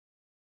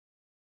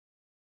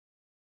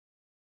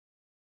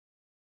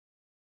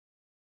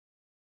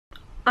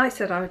I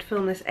said I would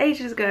film this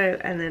ages ago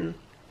and then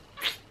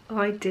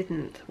I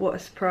didn't. What a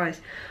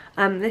surprise.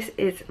 This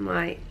is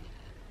my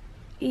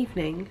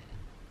evening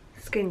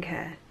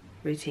skincare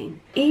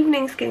routine.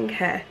 Evening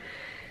skincare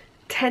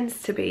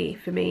tends to be,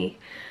 for me,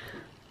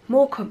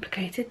 more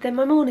complicated than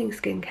my morning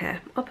skincare.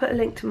 I'll put a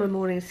link to my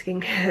morning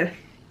skincare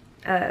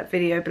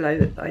video below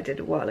that I did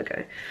a while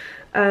ago,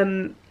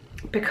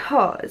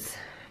 because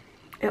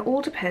it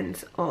all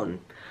depends on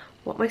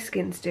what my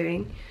skin's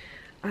doing,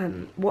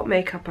 what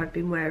makeup I've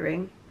been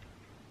wearing,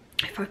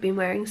 if I've been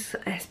wearing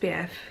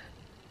SPF,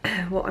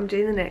 what I'm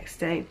doing the next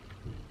day,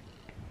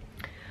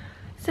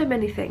 so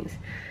many things.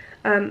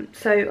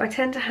 So I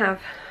tend to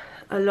have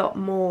a lot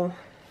more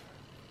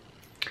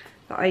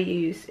that I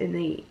use in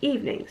the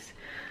evenings.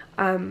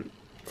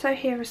 So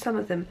here are some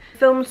of them. I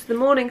filmed the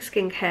morning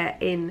skincare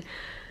in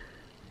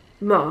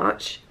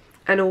March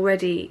and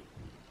already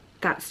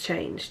that's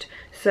changed.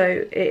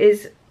 So it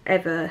is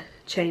ever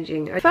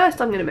changing.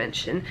 First I'm going to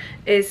mention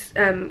is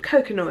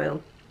coconut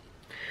oil.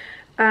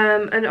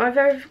 And I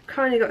very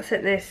kindly got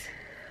sent this,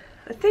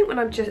 I think when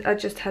I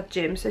just had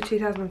gym, so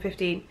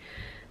 2015.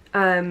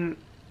 And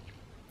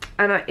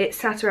it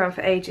sat around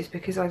for ages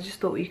because I just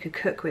thought you could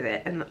cook with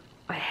it, and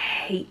I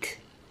hate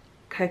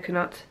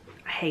coconut.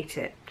 I hate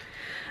it.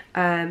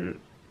 And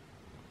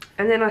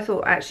then I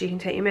thought actually you can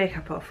take your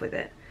makeup off with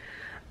it.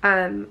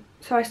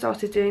 So I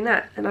started doing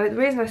that, and the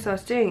reason I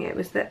started doing it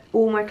was that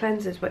all my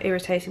cleansers were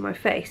irritating my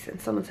face, and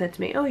someone said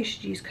to me, oh, you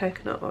should use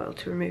coconut oil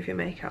to remove your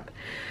makeup.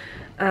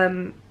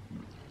 And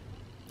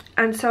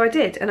so I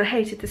did, and I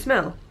hated the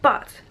smell,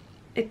 but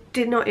it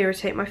did not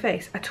irritate my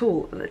face at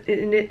all.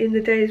 In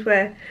the days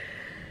where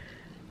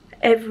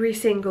every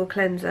single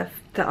cleanser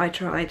that I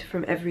tried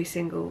from every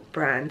single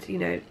brand, you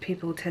know,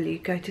 people tell you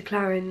go to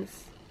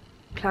Clarins.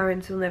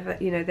 Clarins will never,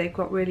 you know, they've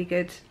got really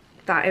good.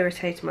 That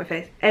irritated my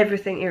face.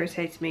 Everything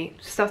irritated me.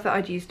 Stuff that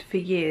I'd used for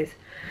years.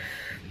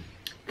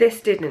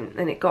 This didn't,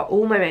 and it got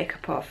all my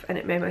makeup off, and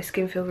it made my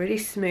skin feel really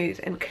smooth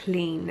and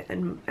clean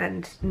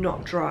and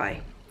not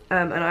dry.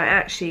 And I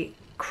actually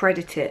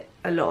credit it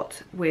a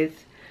lot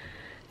with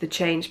the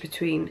change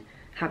between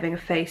having a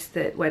face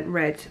that went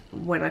red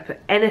when I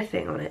put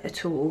anything on it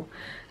at all,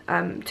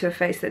 to a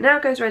face that now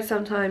goes red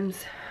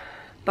sometimes,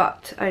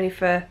 but only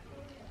for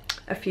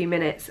a few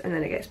minutes, and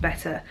then it gets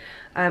better.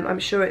 I'm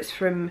sure it's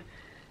from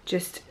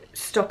just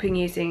stopping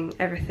using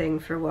everything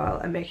for a while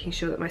and making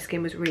sure that my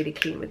skin was really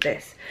clean with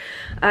this.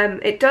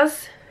 It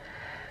does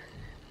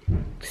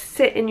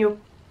sit in your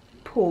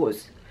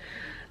pores,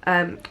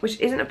 which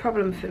isn't a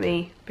problem for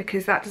me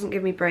because that doesn't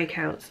give me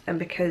breakouts, and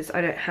because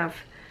I don't have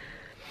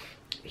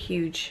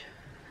huge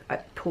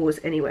pores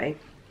anyway.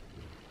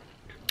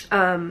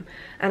 And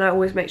I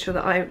always make sure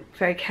that I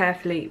very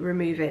carefully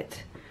remove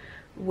it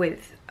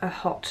with a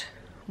hot,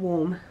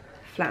 warm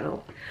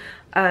flannel.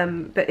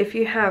 But if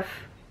you have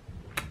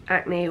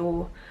acne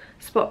or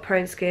spot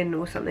prone skin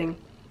or something,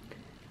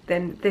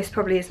 then this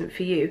probably isn't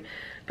for you.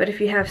 But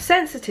if you have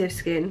sensitive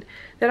skin,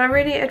 then I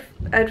really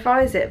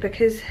advise it,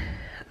 because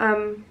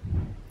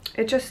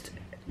it just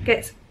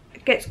gets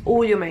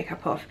all your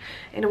makeup off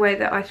in a way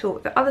that I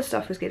thought that other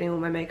stuff was getting all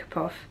my makeup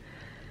off.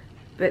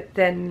 But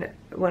then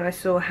when I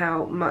saw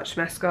how much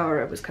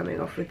mascara was coming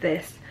off with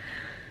this,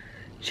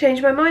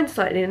 changed my mind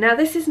slightly. Now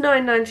this is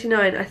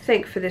 $9.99 I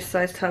think for this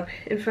size tub.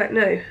 In fact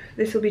no,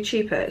 this will be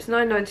cheaper. It's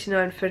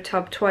 $9.99 for a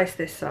tub twice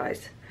this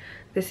size.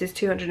 This is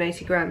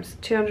 280 grams.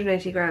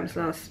 280 grams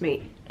lasts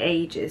me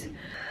ages.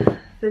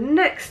 The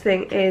next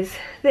thing is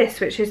this,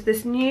 which is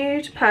this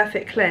Nude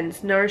Perfect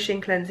Cleanse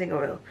Nourishing Cleansing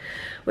Oil,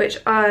 which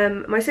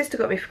my sister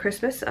got me for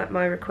Christmas at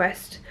my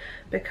request,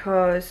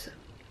 because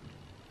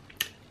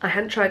I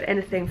hadn't tried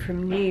anything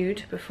from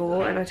Nude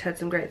before and I'd heard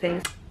some great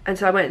things. And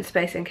so I went in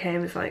Space NK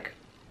and was like,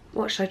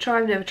 what should I try?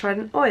 I've never tried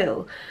an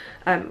oil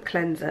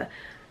cleanser.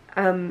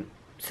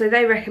 So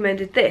they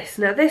recommended this.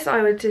 Now this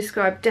I would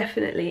describe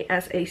definitely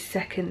as a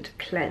second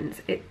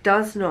cleanse. It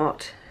does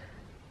not,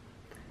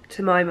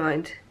 to my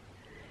mind,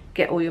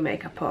 get all your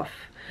makeup off.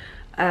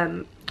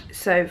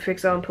 So for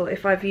example,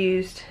 if I've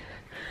used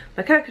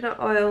my coconut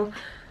oil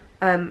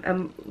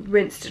and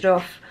rinsed it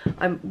off,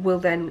 I will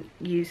then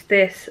use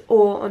this,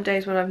 or on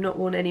days when I've not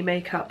worn any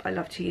makeup I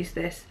love to use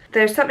this.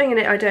 There's something in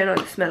it I don't like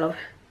the smell of.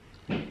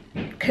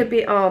 Could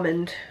be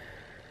almond,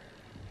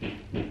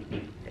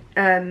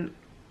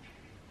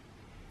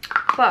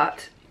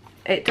 but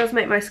it does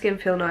make my skin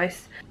feel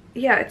nice.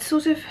 Yeah, it's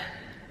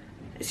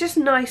just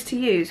nice to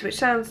use, which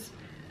sounds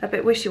a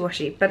bit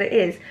wishy-washy, but it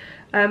is.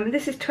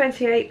 This is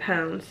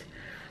 £28.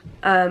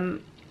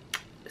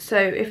 So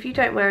if you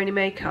don't wear any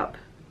makeup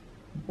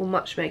or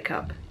much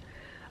makeup,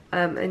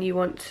 and you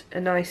want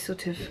a nice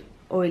sort of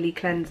oily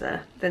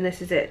cleanser, then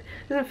this is it.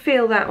 It doesn't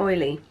feel that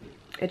oily.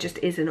 It just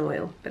is an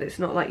oil, but it's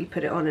not like you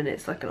put it on and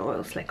it's like an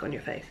oil slick on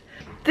your face.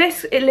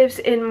 This, it lives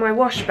in my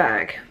wash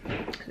bag.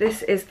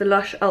 This is the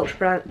Lush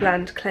Ultra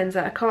Bland Cleanser.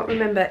 I can't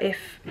remember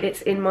if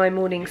it's in my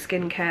morning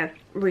skincare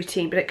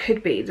routine, but it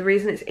could be. The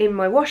reason it's in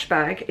my wash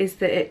bag is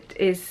that it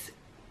is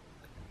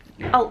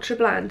ultra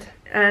bland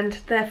and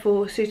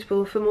therefore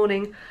suitable for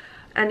morning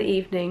and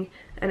evening,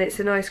 and it's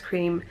a nice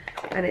cream,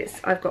 and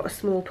I've got a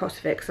small pot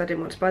of it because I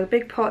didn't want to buy the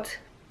big pot.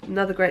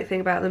 Another great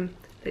thing about them,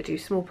 they do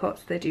small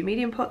pots, they do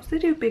medium pots, they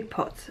do big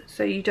pots,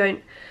 so you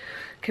don't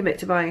commit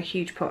to buying a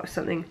huge pot of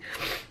something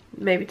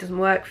maybe doesn't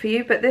work for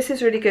you. But this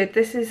is really good.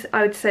 This is,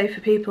 I would say,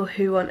 for people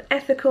who want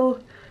ethical,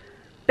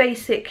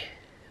 basic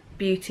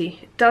beauty.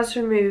 It does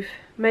remove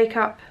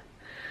makeup.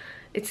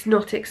 It's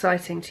not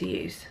exciting to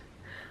use,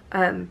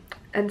 and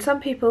some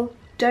people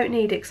don't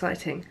need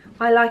exciting.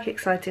 I like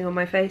exciting on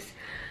my face.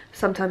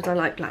 Sometimes I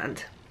like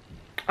bland.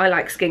 I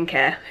like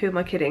skincare. Who am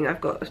I kidding?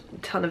 I've got a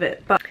ton of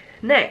it. But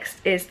next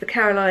is the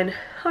Caroline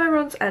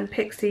Hirons and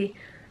Pixi,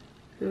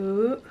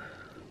 ooh,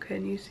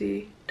 can you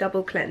see,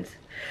 double cleanse,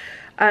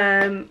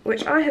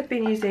 which I have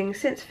been using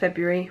since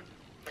February,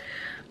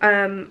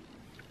 and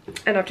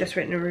I've just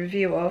written a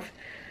review of.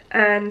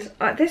 And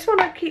this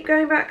one I keep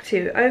going back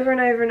to over and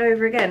over and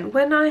over again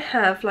when I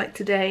have, like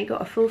today,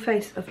 got a full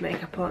face of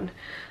makeup on.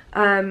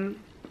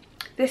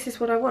 This is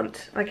what I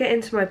want. I get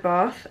into my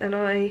bath and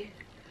I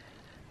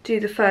do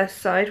the first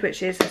side,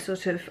 which is a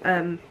sort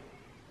of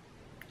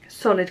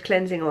solid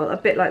cleansing oil, a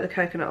bit like the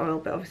coconut oil,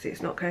 but obviously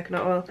it's not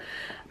coconut oil,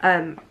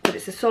 but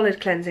it's a solid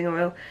cleansing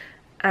oil,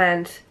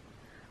 and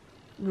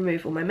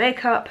remove all my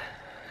makeup.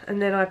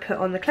 And then I put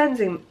on the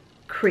cleansing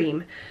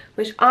cream,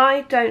 which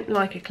I don't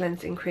like a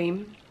cleansing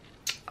cream.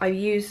 I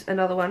use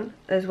another one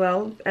as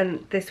well,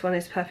 and this one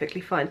is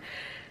perfectly fine,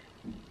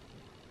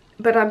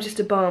 but I'm just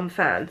a balm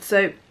fan.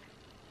 So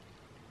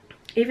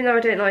even though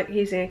I don't like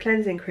using a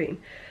cleansing cream,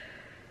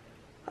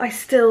 I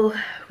still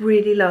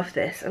really love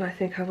this, and I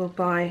think I will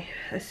buy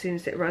as soon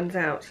as it runs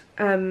out.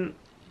 And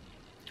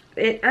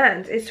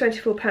it's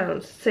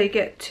 £24, so you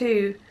get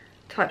 2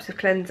 types of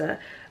cleanser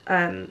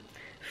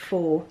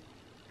for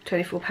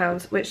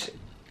 £24, which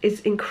is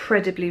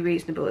incredibly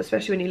reasonable,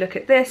 especially when you look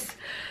at this,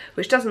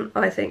 which doesn't,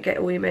 I think, get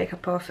all your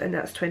makeup off, and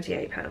that's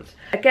 £28.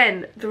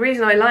 Again, the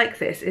reason I like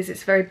this is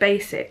it's very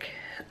basic.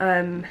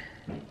 There's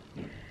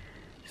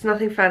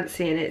nothing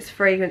fancy in it, it's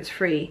fragrance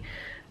free,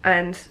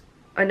 and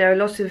I know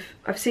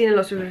I've seen a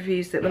lot of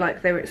reviews that were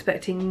like they were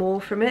expecting more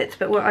from it,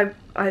 but what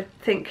I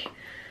think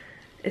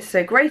is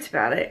so great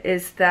about it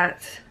is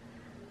that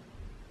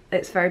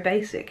it's very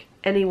basic.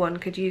 Anyone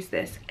could use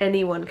this, and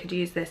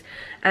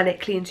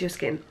it cleans your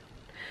skin,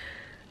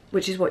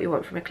 which is what you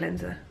want from a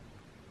cleanser,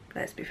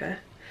 let's be fair.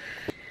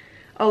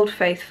 Old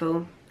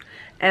Faithful,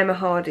 Emma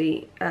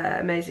Hardy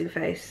Amazing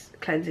Face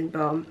Cleansing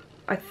Balm.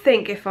 I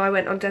think if I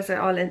went on Desert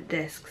Island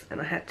Discs and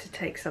I had to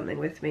take something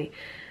with me,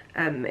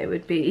 it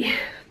would be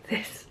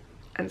this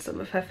and some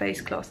of her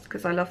face cloths,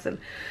 because I love them.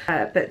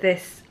 But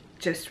this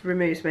just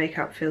removes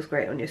makeup, feels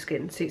great on your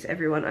skin, suits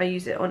everyone. I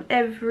use it on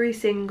every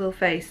single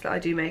face that I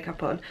do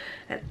makeup on,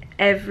 and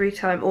every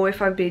time, or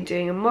if I've been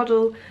doing a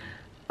model,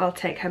 I'll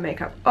take her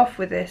makeup off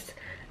with this,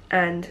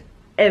 and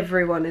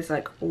everyone is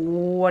like,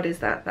 what is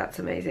that? That's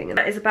amazing. And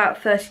that is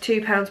about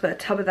 £32, but a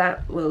tub of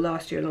that will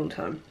last you a long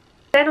time.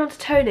 Then on to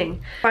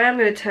toning. If I am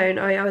going to tone,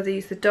 I either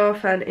use the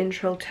Darphin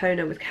Introl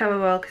Toner with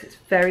chamomile because it's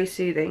very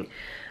soothing.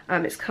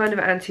 It's kind of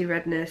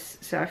anti-redness,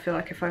 so I feel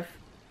like if I've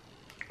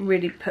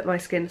really put my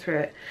skin through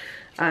it,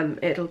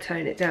 it'll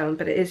tone it down,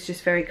 but it is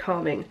just very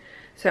calming.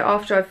 So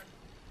after I've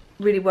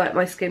really worked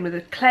my skin with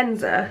a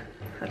cleanser,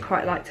 I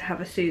quite like to have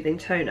a soothing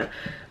toner.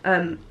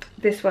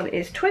 This one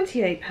is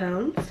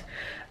 £28,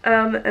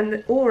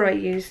 or I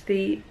use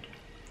the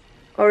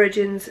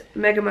Origins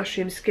Mega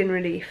Mushroom Skin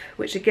Relief,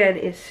 which again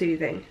is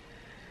soothing,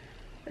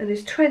 and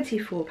is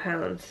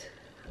 £24.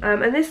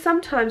 And this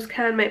sometimes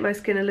can make my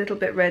skin a little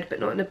bit red,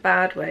 but not in a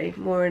bad way,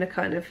 more in a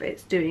kind of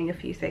it's doing a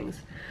few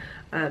things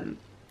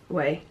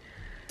way.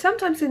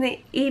 Sometimes in the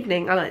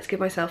evening I like to give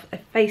myself a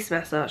face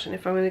massage, and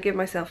if I'm going to give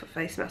myself a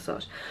face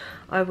massage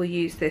I will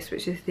use this,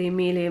 which is the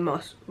Amelia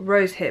Moss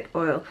Rosehip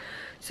Oil.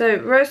 So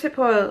rosehip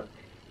oil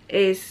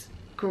is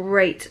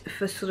great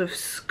for sort of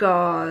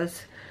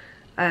scars,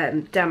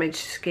 damaged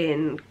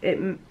skin.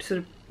 It sort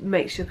of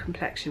makes your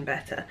complexion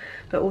better,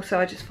 but also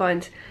I just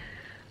find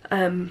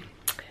it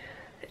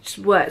just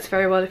works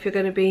very well if you're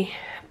going to be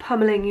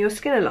pummeling your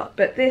skin a lot.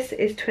 But this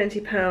is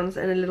 £20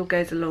 and a little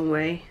goes a long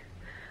way.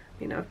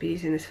 You know, I've been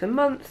using this for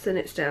months and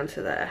it's down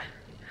to there.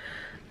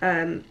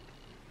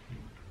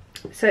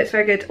 So it's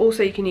very good.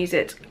 Also you can use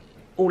it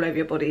all over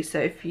your body, so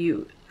if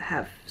you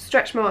have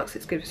stretch marks,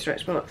 it's good for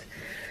stretch marks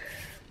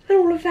and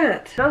all of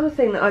that. Another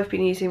thing that I've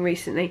been using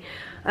recently,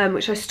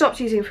 which I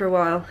stopped using for a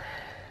while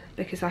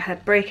because I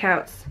had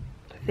breakouts.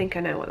 I think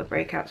I know what the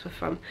breakouts were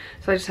from,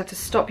 so I just had to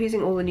stop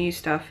using all the new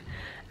stuff,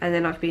 and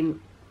then I've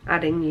been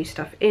adding new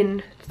stuff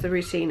in to the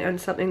routine.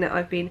 And something that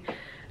I've been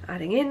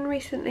adding in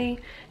recently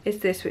is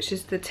this, which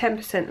is the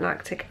 10%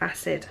 lactic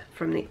acid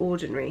from The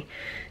Ordinary.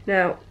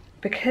 Now,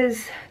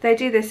 because they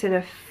do this in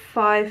a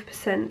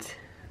 5%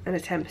 and a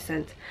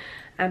 10%,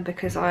 and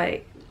because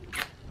I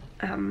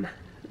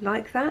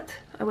like that,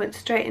 I went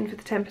straight in for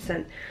the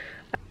 10%.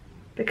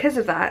 Because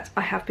of that,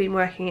 I have been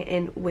working it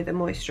in with a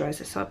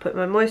moisturiser. So I put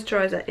my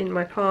moisturiser in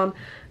my palm,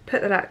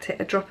 put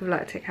a drop of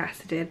lactic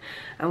acid in,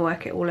 and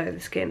work it all over the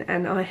skin.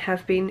 And I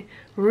have been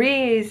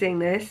reusing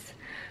this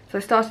So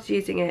I started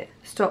using it,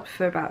 stopped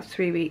for about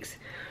 3 weeks,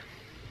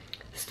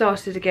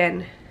 started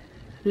again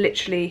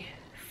literally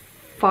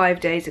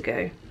 5 days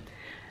ago,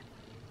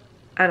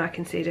 and I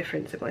can see a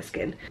difference in my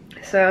skin.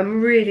 So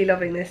I'm really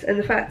loving this, and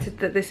the fact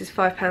that this is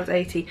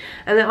 £5.80,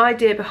 and the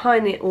idea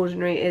behind The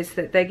Ordinary is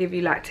that they give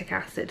you lactic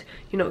acid.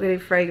 You're not getting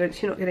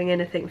fragrance, you're not getting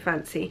anything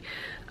fancy.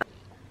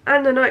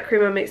 And the night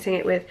cream I'm mixing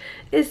it with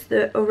is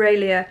the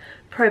Aurelia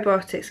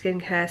Probiotic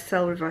Skincare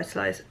Cell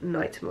Revitalize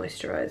Night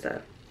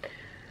Moisturiser.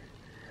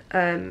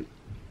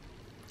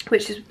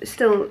 Which is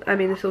still, I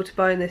mean, the thought of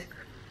buying this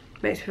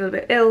makes me feel a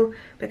bit ill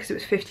because it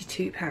was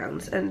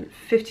 £52, and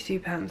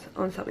 £52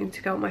 on something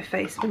to go on my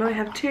face when I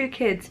have 2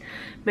 kids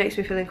makes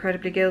me feel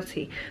incredibly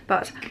guilty.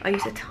 But I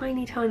use a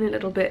tiny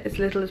little bit, as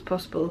little as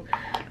possible,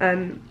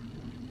 and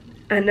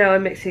now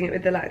I'm mixing it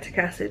with the lactic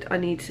acid. I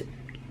need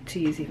to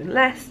use even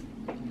less.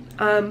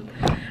 And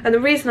the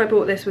reason I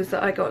bought this was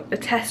that I got a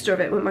tester of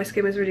it when my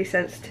skin was really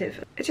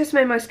sensitive. It just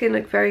made my skin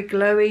look very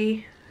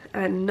glowy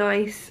and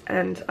nice,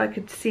 and I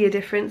could see a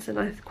difference, and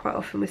I quite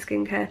often with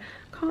skincare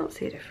can't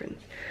see a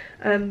difference.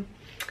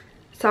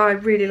 So I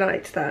really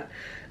liked that.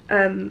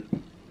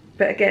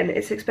 But again,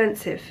 it's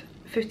expensive,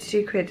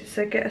 52 quid,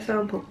 so get a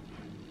sample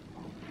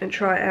and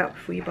try it out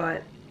before you buy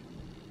it.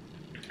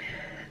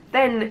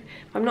 Then,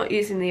 if I'm not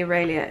using the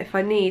Aurelia, if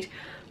I need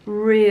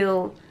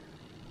real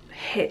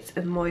hit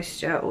of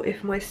moisture, or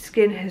if my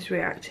skin has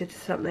reacted to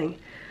something,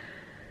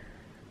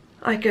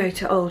 I go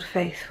to Old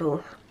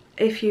Faithful.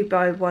 If you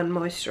buy one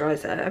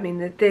moisturiser, I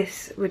mean,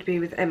 this would be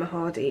with Emma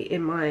Hardy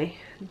in my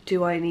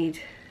do I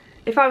need...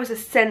 If I was a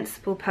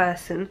sensible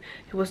person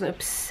who wasn't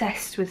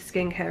obsessed with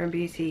skincare and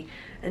beauty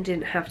and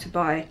didn't have to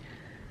buy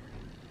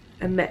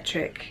a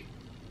metric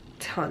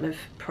ton of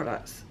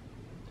products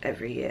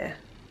every year,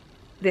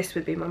 this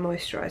would be my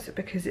moisturiser,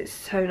 because it's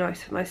so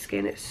nice for my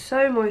skin. It's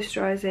so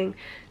moisturising,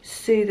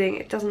 soothing,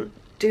 it doesn't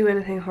do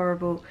anything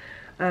horrible.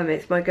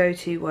 It's my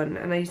go-to one,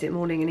 and I use it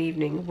morning and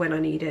evening when I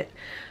need it.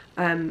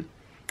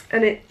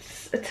 And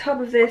it's a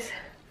tub of this.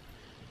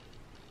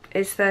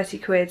 It's 30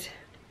 quid.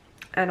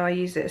 And I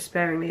use it as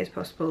sparingly as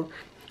possible.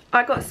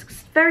 I got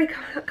very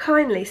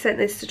kindly sent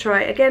this to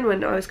try again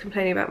when I was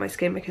complaining about my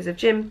skin because of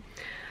Jim.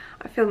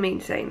 I feel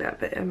mean saying that,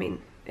 but I mean,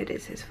 it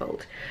is his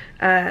fault.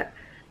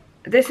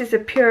 This is a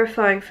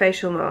purifying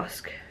facial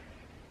mask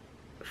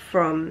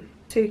from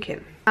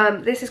Sukin.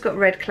 This has got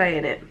red clay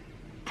in it.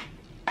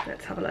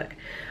 Let's have a look.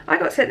 I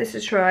got sent this to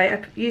try.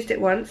 I used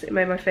it once, it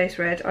made my face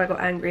red. I got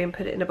angry and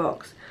put it in a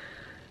box,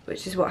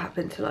 which is what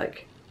happened to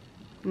like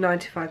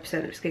 95%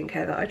 of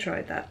skincare that I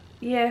tried that.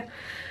 Yeah.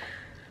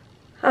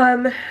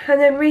 And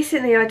then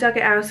recently I dug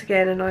it out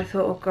again and I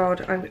thought, oh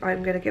god,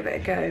 I'm going to give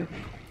it a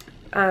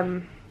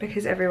go.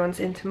 Because everyone's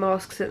into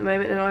masks at the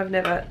moment, and I've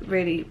never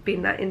really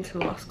been that into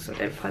masks. I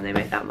don't find they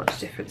make that much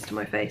difference to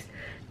my face.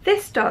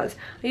 This does.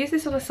 I use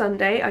this on a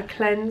Sunday, I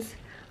cleanse,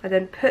 I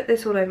then put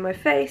this all over my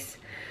face,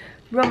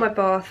 run my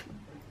bath,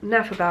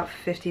 naff about for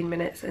 15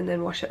 minutes and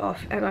then wash it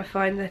off, and I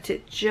find that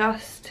it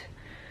just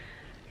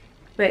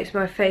makes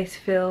my face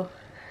feel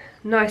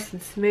nice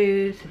and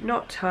smooth,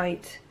 not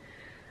tight,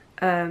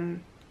 but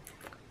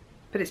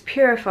it's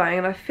purifying,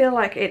 and I feel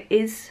like it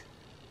is.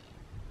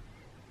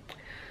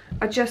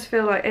 I just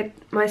feel like it,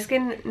 my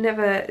skin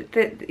never,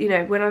 you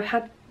know, when I've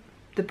had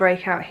the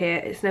breakout here,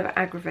 it's never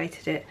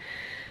aggravated it.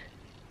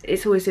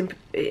 It's always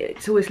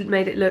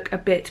made it look a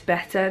bit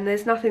better, and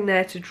there's nothing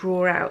there to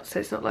draw out, so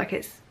it's not like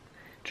it's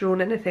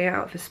drawn anything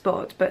out of a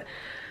spot, but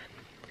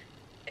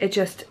it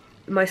just,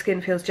 my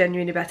skin feels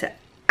genuinely better.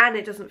 And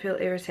it doesn't feel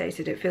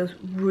irritated, it feels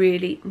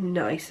really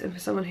nice. And for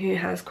someone who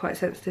has quite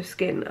sensitive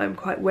skin, I'm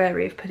quite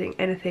wary of putting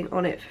anything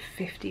on it for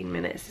 15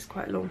 minutes. It's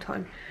quite a long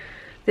time.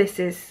 This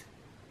is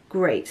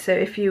great. So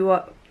if you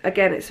are,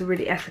 again, it's a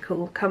really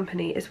ethical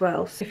company as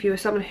well. So if you are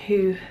someone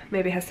who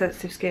maybe has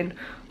sensitive skin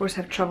or just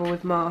have trouble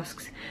with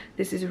masks,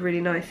 this is a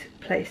really nice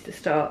place to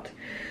start.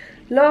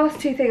 Last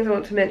 2 things I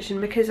want to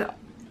mention, because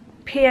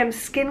PM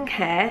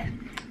skincare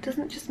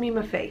doesn't just mean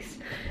my face,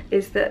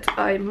 is that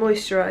I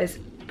moisturise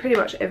pretty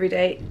much every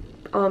day,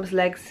 arms,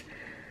 legs,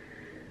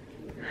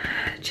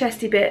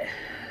 chesty bit,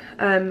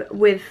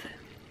 with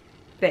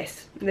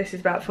this. This is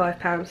about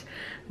 £5,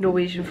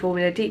 Norwegian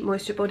Formula Deep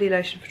Moisture Body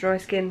Lotion for dry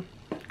skin.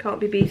 Can't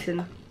be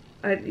beaten.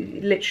 I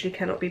literally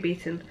cannot be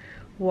beaten.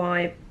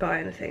 Why buy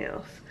anything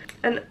else?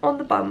 And on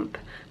the bump,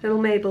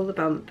 little Mabel the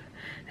bump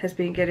has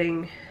been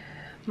getting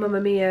Mamma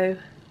Mio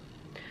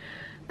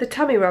the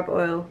tummy rub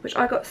oil, which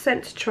I got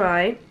sent to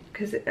try,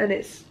 and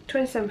it's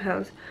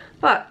 £27,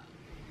 but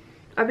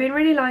I've been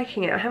really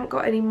liking it. I haven't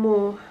got any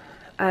more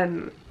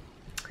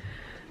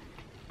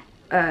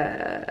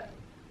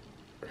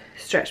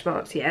stretch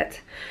marks yet.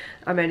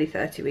 I'm only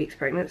 30 weeks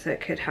pregnant, so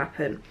it could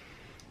happen.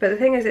 But the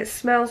thing is, it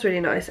smells really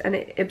nice and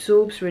it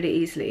absorbs really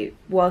easily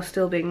while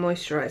still being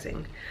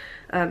moisturising.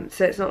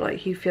 So it's not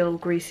like you feel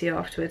greasy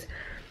afterwards.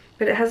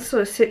 But it has a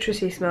sort of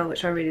citrusy smell,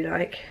 which I really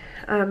like.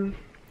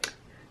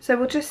 So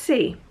we'll just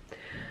see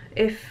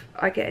if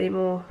I get any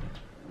more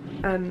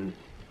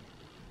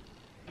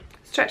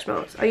stretch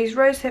marks. I used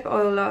rosehip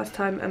oil last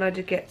time and I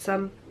did get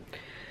some.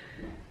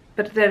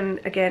 But then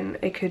again,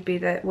 it could be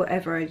that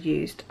whatever I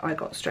used, I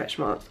got stretch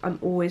marks. I'm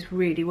always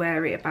really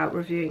wary about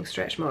reviewing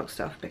stretch mark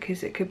stuff,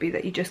 because it could be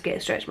that you just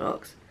get stretch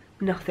marks,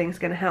 nothing's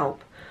going to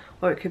help.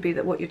 Or it could be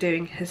that what you're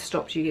doing has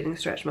stopped you getting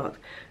stretch marks.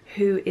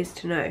 Who is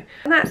to know?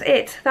 And that's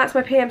it. That's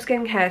my PM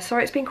skincare.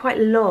 Sorry it's been quite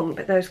long,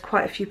 but there's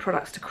quite a few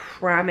products to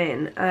cram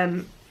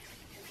in.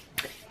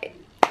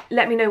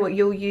 Let me know what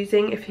you're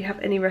using, if you have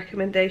any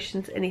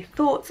recommendations, any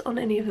thoughts on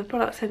any of the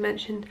products I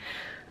mentioned.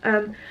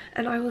 And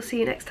I will see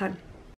you next time.